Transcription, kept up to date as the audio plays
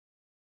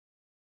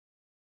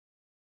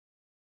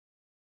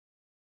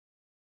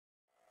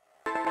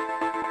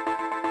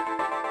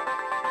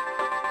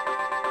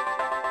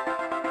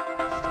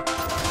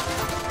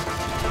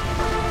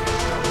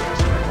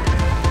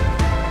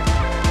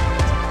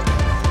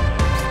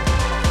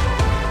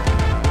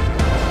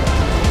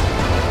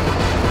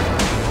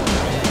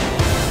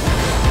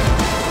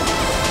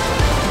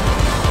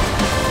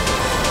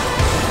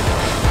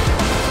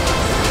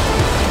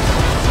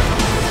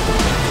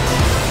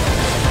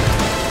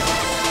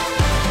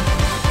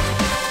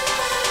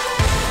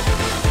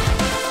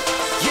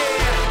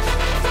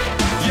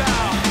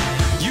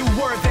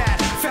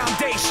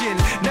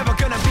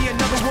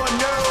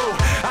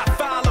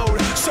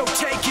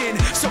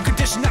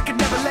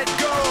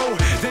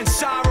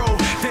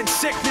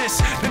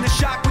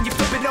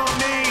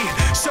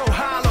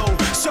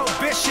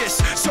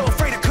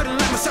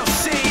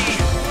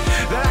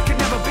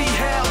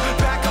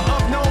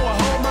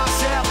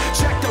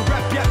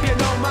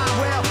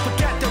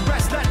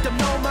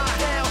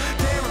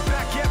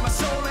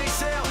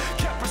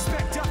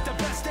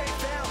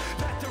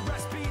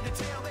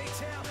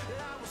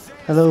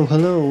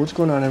Hello, what's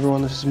going on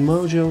everyone? This is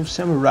Mojo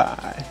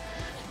Samurai,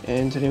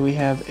 and today we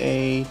have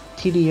a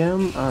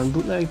TDM on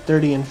Bootleg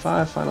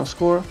 30-5 final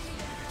score.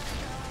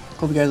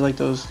 Hope you guys like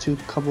those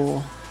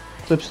couple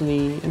clips in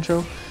the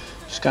intro.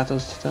 Just got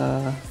those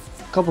a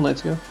couple nights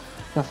ago.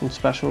 Nothing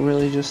special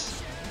really,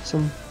 just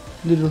some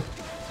little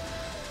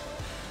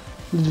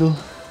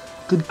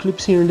good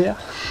clips here and there.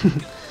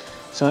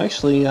 So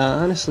actually,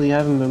 honestly, I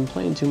haven't been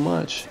playing too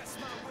much.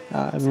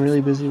 I've been really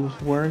busy with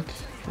work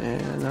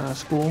and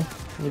school.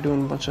 We're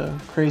doing a bunch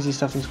of crazy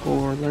stuff in school.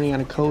 We're learning how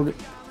to code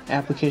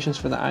applications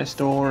for the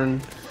iStore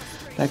and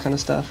that kind of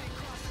stuff.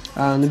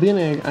 In the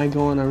beginning, I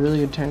go on a really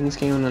good tear in this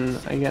game, and then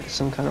I get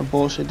some kind of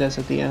bullshit deaths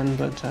at the end,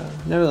 but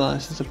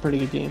nevertheless, it's a pretty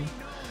good game.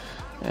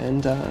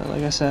 And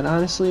like I said,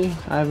 honestly,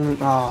 I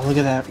haven't... Oh, look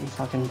at that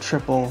fucking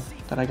triple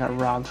that I got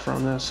robbed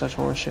from. That was such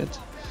horseshit.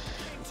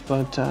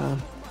 But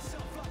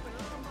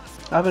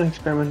I've been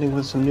experimenting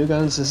with some new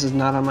guns. This is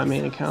not on my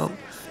main account.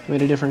 I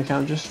made a different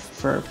account just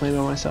for playing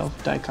by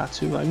myself,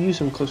 Daikatsu. I've used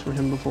some clips from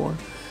him before,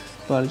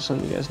 but just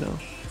letting you guys know.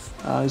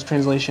 His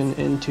translation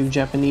into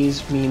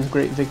Japanese means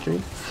great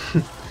victory.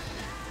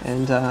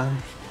 And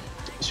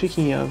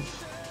speaking of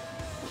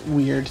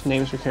weird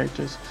names for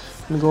characters,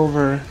 I'm going to go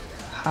over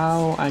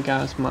how I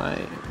got my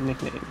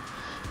nickname.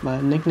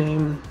 My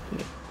nickname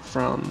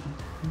from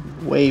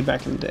way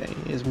back in the day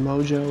is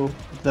Mojo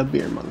the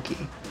Beer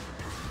Monkey.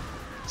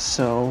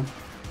 So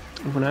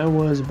when I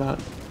was about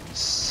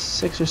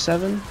 6 or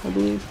 7, I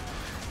believe,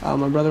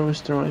 my brother was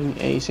throwing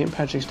a St.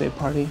 Patrick's Day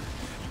party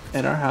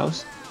at our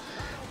house,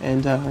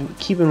 and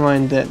keep in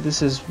mind that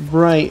this is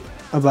right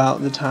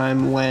about the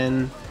time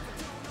when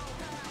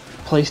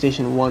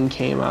PlayStation 1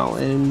 came out,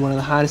 and one of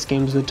the hottest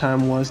games at the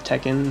time was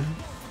Tekken.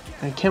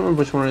 I can't remember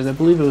which one it is. I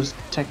believe it was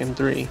Tekken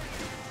 3.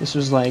 This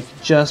was like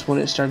just when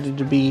it started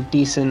to be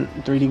decent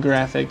 3D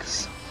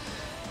graphics,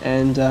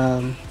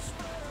 and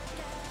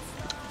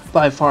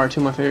by far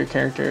two of my favorite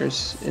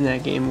characters in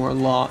that game were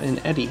Law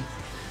and Eddie.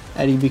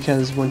 Eddie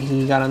because when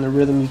he got on the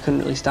rhythm you couldn't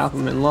really stop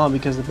him, and Law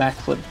because the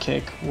backflip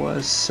kick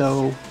was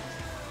so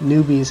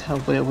newbie as hell,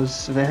 but it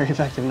was very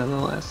effective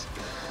nonetheless.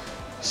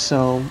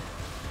 So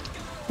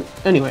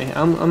anyway,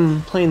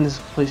 I'm playing this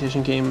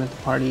PlayStation game at the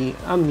party.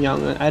 I'm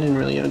young, I didn't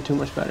really know too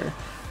much better,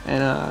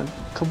 and a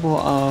couple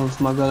of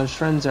my brother's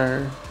friends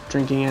are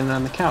drinking in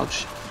on the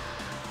couch,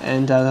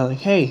 and they're like,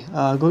 hey,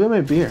 go get me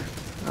a beer.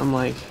 I'm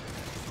like,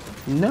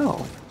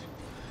 no.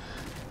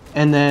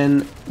 And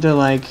then they're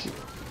like,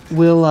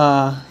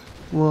 we'll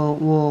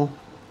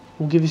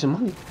give you some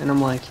money. And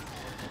I'm like,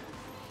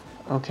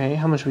 okay,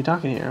 how much are we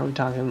talking here? Are we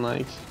talking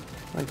like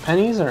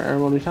pennies, or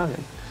what are we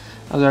talking?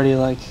 I was already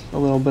like a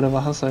little bit of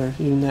a hustler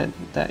even at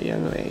that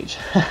young of age.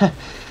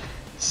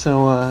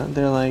 So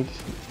they're like,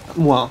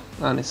 well,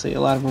 honestly,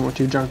 a lot of them were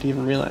too drunk to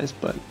even realize,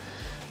 but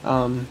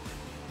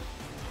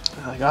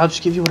like, I'll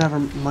just give you whatever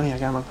money I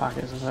got in my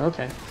pockets. I was like,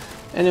 okay.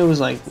 And it was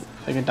like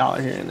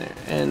 $1 here and there.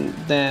 And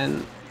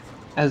then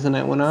as the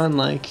night went on,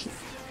 like,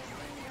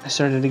 I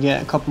started to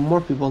get a couple more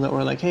people that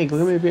were like, hey, go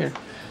get me a beer.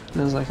 And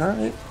I was like,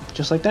 alright,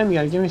 just like them, you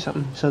gotta give me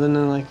something. So then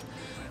they're like,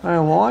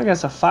 alright, well, I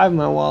got a $5 in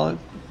my wallet,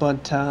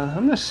 but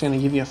I'm not just gonna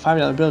give you a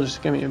 $5 bill just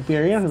to give me a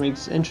beer. You have to make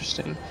this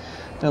interesting.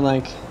 They're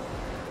like,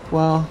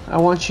 well, I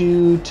want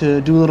you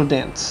to do a little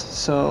dance.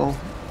 So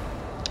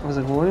I was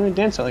like, well, what do you mean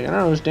dance like? I don't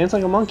know, just dance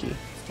like a monkey.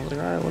 I was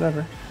like, alright,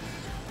 whatever.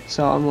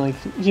 So I'm like,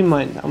 you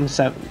mind, I'm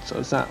 7, so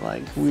it's not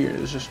like weird,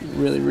 it's just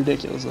really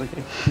ridiculous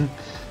looking.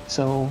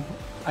 So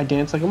I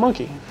danced like a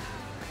monkey.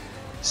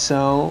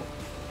 So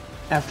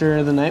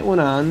after the night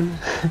went on,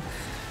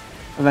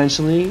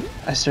 eventually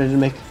I started to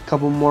make a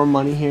couple more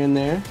money here and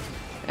there,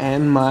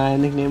 and my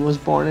nickname was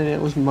born, and it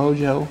was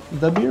Mojo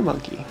the Beer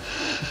Monkey.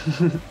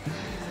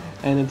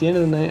 And at the end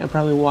of the night, I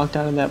probably walked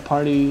out of that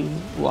party,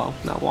 well,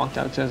 not walked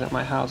out because I was at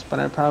my house, but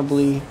I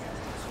probably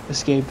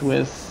escaped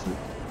with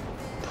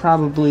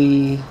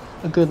probably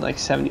a good like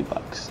 $70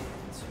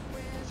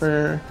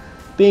 for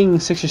being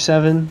 6 or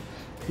 7,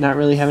 not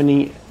really having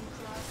any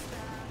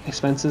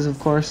expenses, of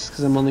course,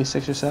 because I'm only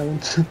 6 or 7.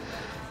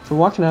 For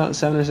walking out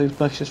 $7 or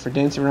 $6 just for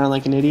dancing around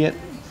like an idiot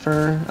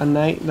for a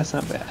night, that's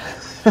not bad.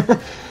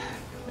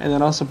 And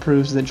that also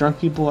proves that drunk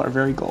people are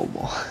very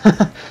gullible.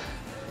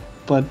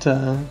 But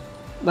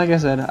like I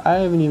said, I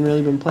haven't even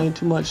really been playing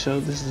too much, so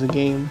this is a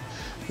game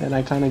that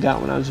I kind of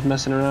got when I was just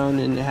messing around,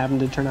 and it happened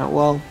to turn out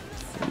well.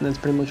 And that's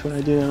pretty much what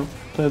I do now.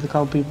 Play with a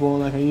couple people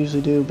like I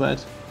usually do,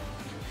 but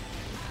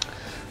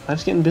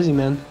life's getting busy,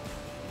 man.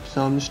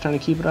 So I'm just trying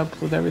to keep it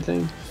up with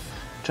everything.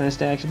 Trying to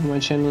stay active on my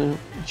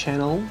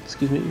channel.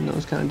 Excuse me, even though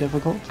it's kind of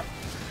difficult.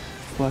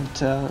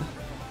 But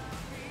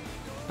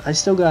I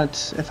still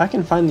got, if I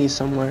can find these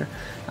somewhere,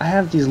 I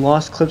have these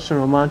lost clips from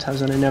a montage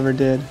that I never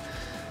did.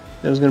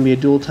 There was going to be a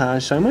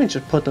dual-tage, so I might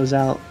just put those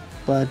out.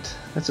 But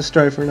that's a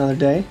story for another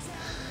day.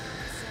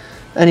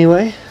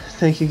 Anyway,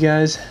 thank you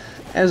guys,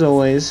 as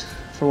always,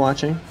 for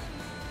watching.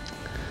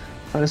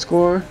 Final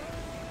score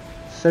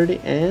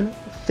 30-5.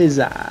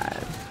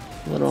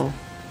 Little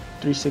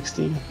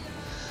 360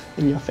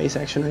 in your face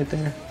action right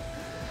there.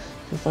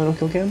 The final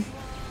kill cam.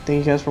 Thank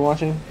you guys for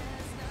watching.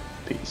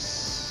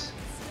 Peace.